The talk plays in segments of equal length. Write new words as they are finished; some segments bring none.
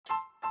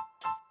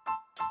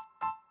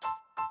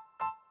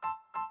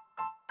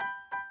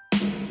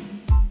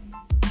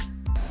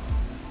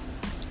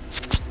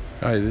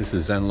Hi, this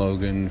is Zen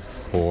Logan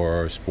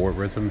for Sport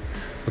Rhythm.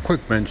 A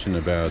quick mention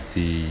about the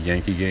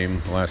Yankee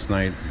game last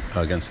night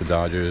against the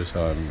Dodgers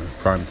on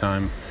prime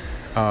time.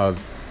 Uh,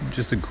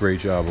 just a great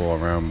job all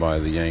around by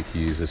the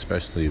Yankees,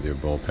 especially their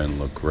bullpen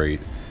looked great.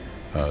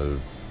 Uh,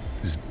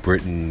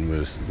 Britton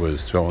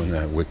was throwing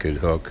that wicked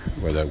hook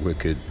or that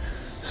wicked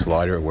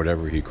slider or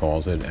whatever he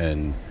calls it,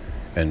 and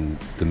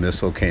the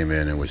missile came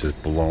in and was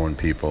just blowing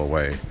people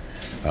away.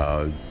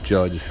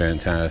 Judge,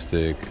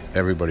 fantastic.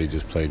 Everybody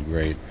just played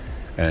great.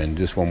 And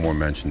just one more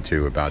mention,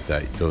 too, about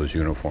those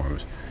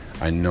uniforms.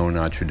 I know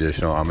not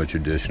traditional. I'm a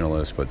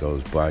traditionalist, but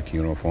those black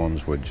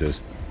uniforms were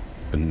just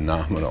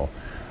phenomenal.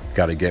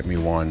 Got to get me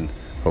one.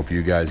 Hope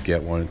you guys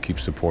get one. Keep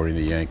supporting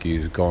the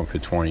Yankees. Going for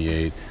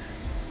 28.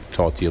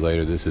 Talk to you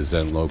later. This is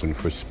Zen Logan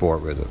for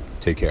Sport Rhythm.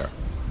 Take care.